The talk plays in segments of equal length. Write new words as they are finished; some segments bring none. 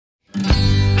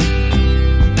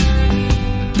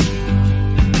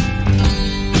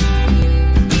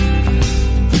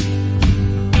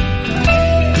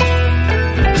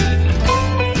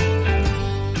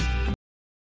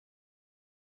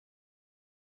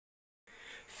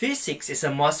Physics is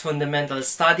the most fundamental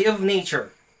study of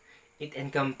nature. It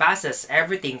encompasses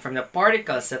everything from the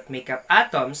particles that make up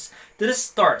atoms to the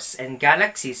stars and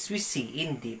galaxies we see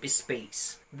in deep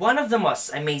space. One of the most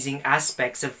amazing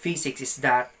aspects of physics is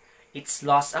that its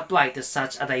laws apply to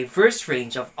such a diverse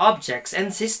range of objects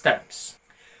and systems.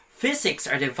 Physics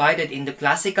are divided into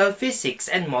classical physics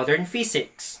and modern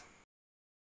physics.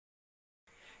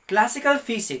 Classical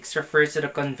physics refers to the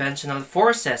conventional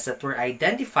forces that were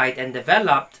identified and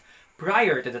developed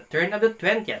prior to the turn of the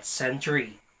 20th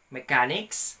century.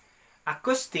 Mechanics,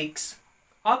 acoustics,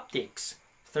 optics,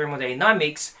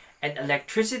 thermodynamics, and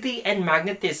electricity and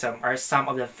magnetism are some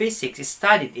of the physics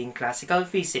studied in classical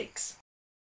physics.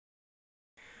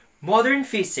 Modern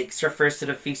physics refers to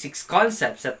the physics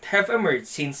concepts that have emerged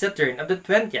since the turn of the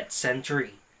 20th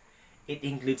century. It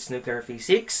includes nuclear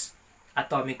physics,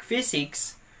 atomic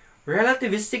physics,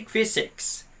 relativistic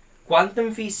physics,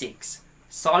 quantum physics,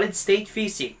 solid-state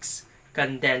physics,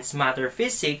 condensed matter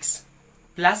physics,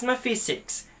 plasma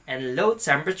physics, and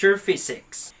low-temperature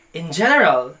physics. In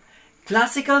general,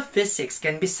 classical physics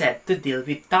can be said to deal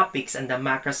with topics on the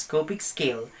macroscopic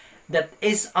scale that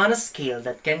is on a scale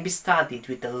that can be studied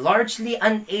with the largely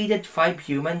unaided 5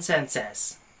 human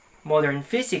senses. Modern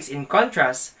physics, in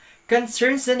contrast,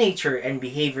 concerns the nature and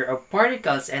behavior of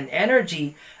particles and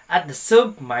energy at the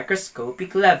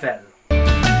submicroscopic level.